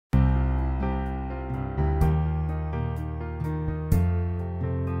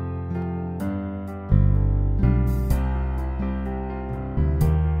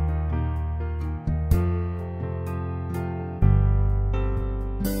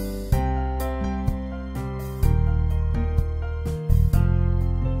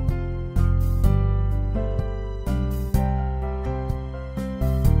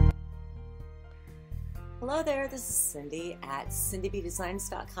Hello there, this is Cindy at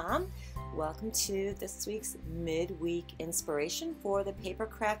cindybdesigns.com. Welcome to this week's midweek inspiration for the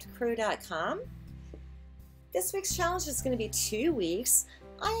papercraftcrew.com. This week's challenge is going to be 2 weeks.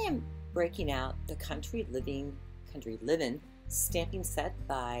 I am breaking out the Country Livin stamping set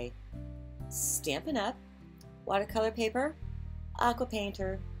by Stampin' Up, watercolor paper, aqua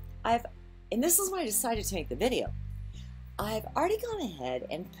painter. And this is when I decided to make the video. I've already gone ahead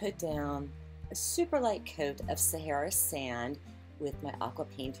and put down a super light coat of Sahara sand with my aqua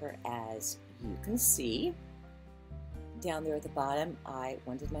painter, as you can see. Down there at the bottom, I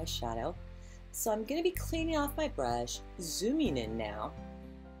wanted my shadow. So I'm going to be cleaning off my brush, zooming in now.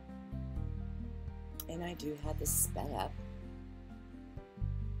 And I do have this sped up.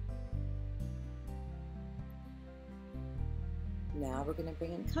 Now we're going to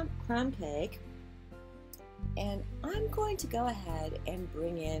bring in crumb cake. And I'm going to go ahead and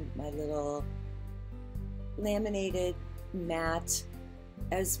bring in my little laminated mat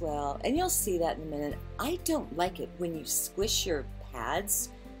as well. And you'll see that in a minute. I don't like it when you squish your pads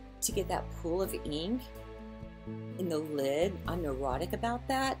to get that pool of ink in the lid. I'm neurotic about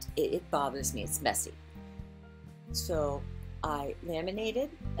that. It bothers me. It's messy. So I laminated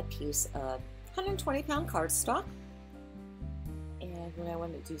a piece of 120-pound cardstock. And when I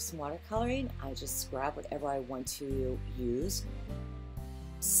want to do some watercoloring, I just grab whatever I want to use,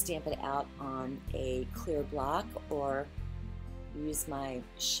 stamp it out on a clear block, or use my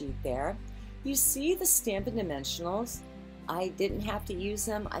sheet there. You see the Stampin' dimensionals? I didn't have to use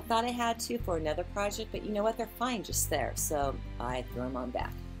them. I thought I had to for another project, but you know what? They're fine just there, so I threw them on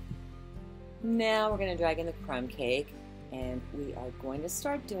back. Now we're going to drag in the crumb cake, and we are going to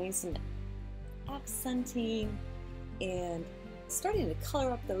start doing some accenting and starting to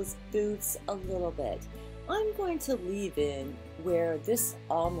color up those boots a little bit. I'm going to leave in where this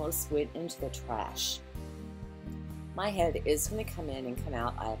almost went into the trash. My head is going to come in and come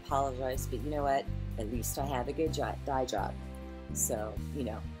out. I apologize, but you know what? At least I have a good dye job. So, you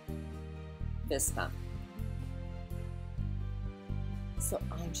know, fist bump. So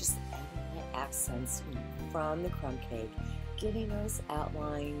I'm just adding my accents from the crumb cake, getting those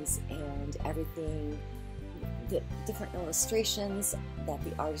outlines and everything, the different illustrations that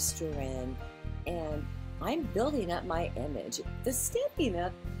the artist drew in, and I'm building up my image. The Stampin'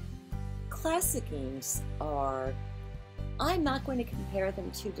 Up classic inks are, I'm not going to compare them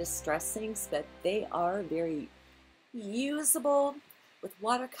to distress inks, but they are very usable with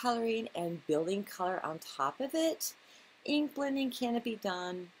watercoloring and building color on top of it. Ink blending, can it be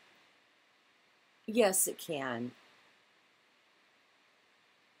done? Yes, it can.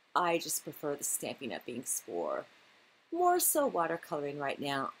 I just prefer the Stampin' Up inks for more so watercoloring right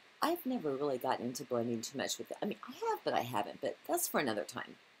now. I've never really gotten into blending too much with it. I mean, I have, but I haven't, but that's for another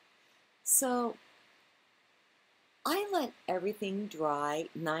time. So I let everything dry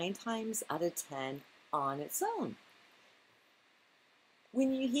 9 times out of 10 on its own.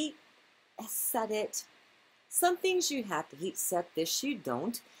 When you heat set it, some things you have to heat set, this you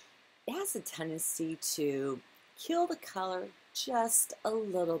don't. It has a tendency to kill the color just a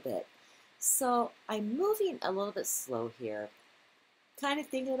little bit. So I'm moving a little bit slow here, kind of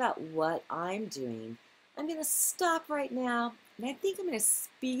thinking about what I'm doing. I'm going to stop right now, and I think I'm going to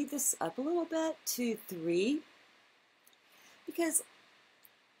speed this up a little bit to 3, because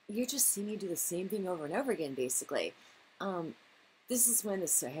you're just seeing me do the same thing over and over again, basically. This is when the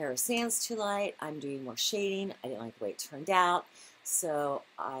Sahara sand's too light. I'm doing more shading. I didn't like the way it turned out, so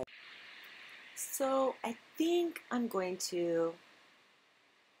I think I'm going to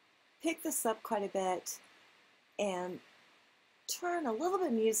pick this up quite a bit and turn a little bit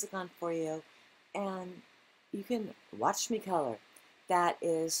of music on for you, and you can watch me color. That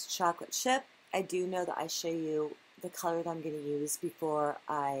is chocolate chip. I do know that I show you the color that I'm going to use before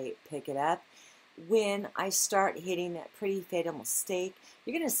I pick it up. When I start hitting that pretty fatal mistake,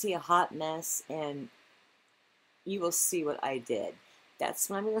 you're going to see a hot mess, and you will see what I did. That's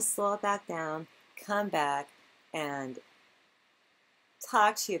when I'm going to slow it back down, come back, and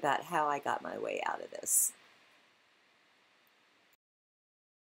talk to you about how I got my way out of this.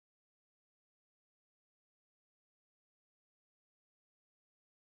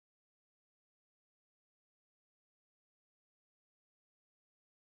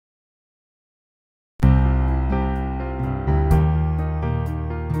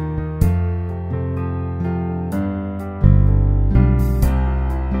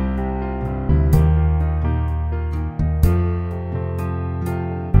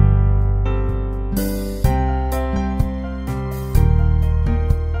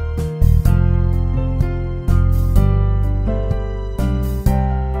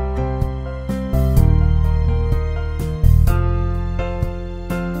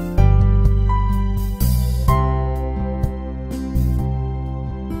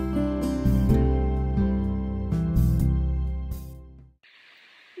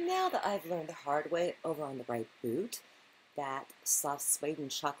 hard way over on the right boot. That soft suede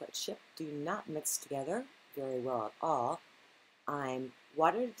and chocolate chip do not mix together very well at all. I'm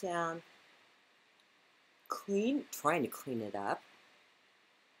watered it down, trying to clean it up.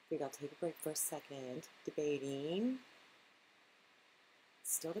 I think I'll take a break for a second. Debating.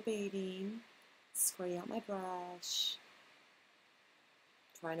 Still debating. Squirting out my brush.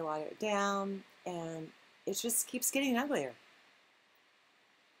 Trying to water it down, and it just keeps getting uglier.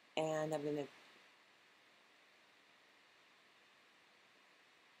 And I'm going to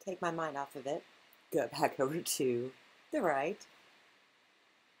take my mind off of it, go back over to the right,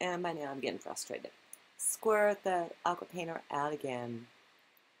 and by now I'm getting frustrated. Squirt the aqua painter out again.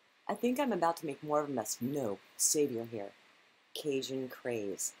 I think I'm about to make more of a mess. No, savior here. Cajun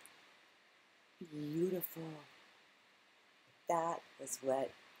Craze. Beautiful. That was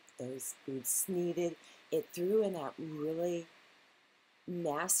what those boots needed. It threw in that really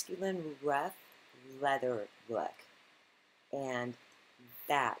masculine, rough leather look. And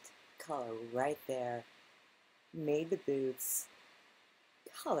that color right there made the boots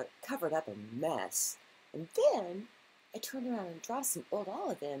covered up a mess. And then I turned around and dropped some old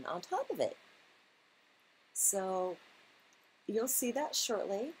olive in on top of it. So you'll see that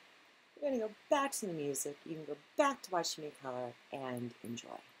shortly. We're going to go back to the music. You can go back to watching me color and enjoy.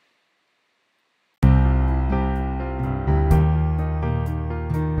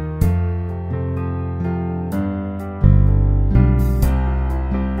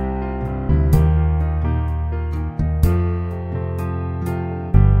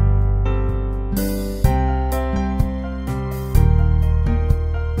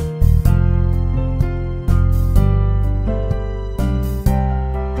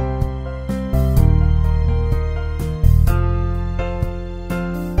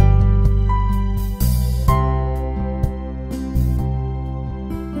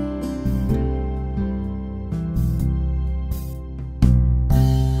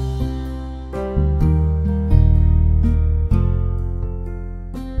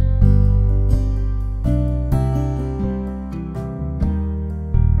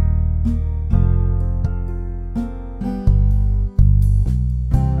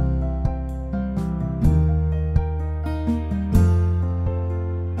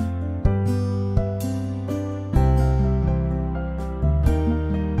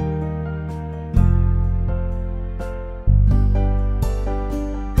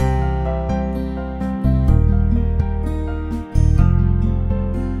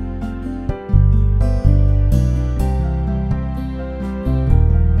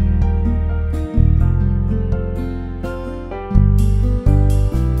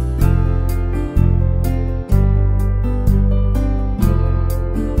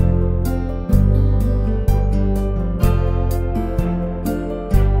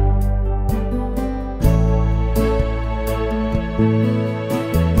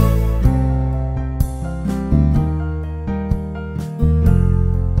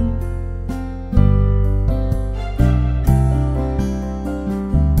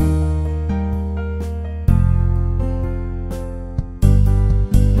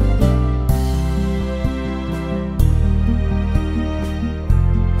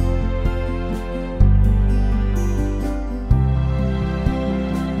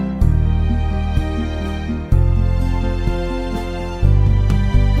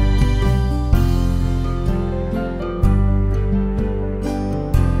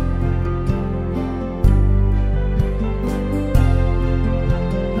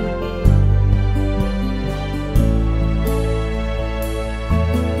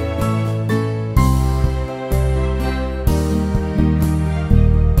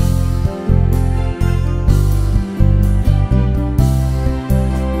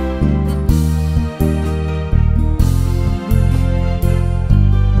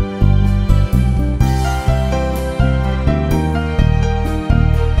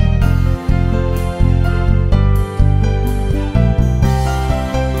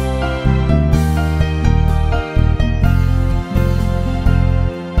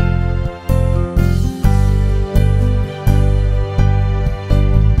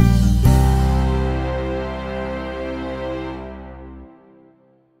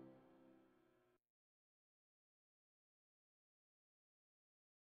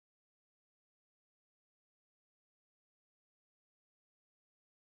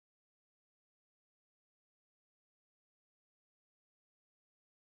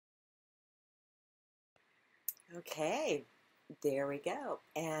 Okay, there we go.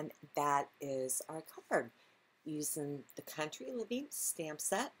 And that is our card using the Country Living stamp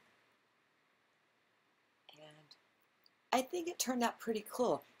set. And I think it turned out pretty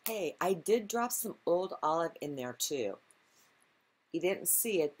cool. Hey, I did drop some old olive in there too. You didn't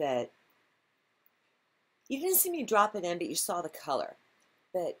see it, but you didn't see me drop it in, but you saw the color.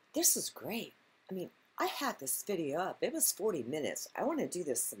 But this is great. I mean, I hacked this video up. It was 40 minutes. I want to do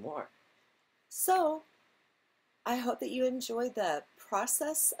this some more. So I hope that you enjoyed the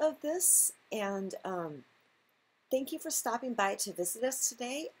process of this, and thank you for stopping by to visit us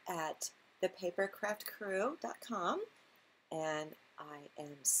today at thepapercraftcrew.com. And I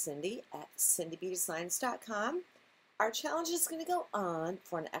am Cindy at cindybedesigns.com. Our challenge is going to go on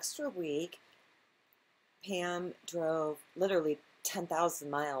for an extra week. Pam drove literally 10,000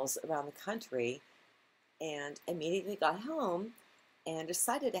 miles around the country and immediately got home and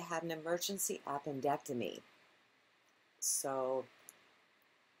decided to have an emergency appendectomy. So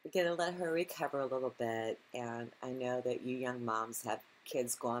we're going to let her recover a little bit, and I know that you young moms have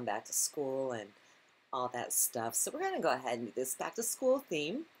kids going back to school and all that stuff. So we're going to go ahead and do this back to school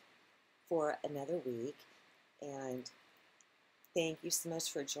theme for another week. And thank you so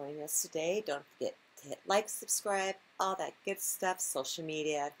much for joining us today. Don't forget to hit like, subscribe, all that good stuff, social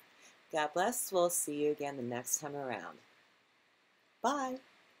media. God bless. We'll see you again the next time around. Bye.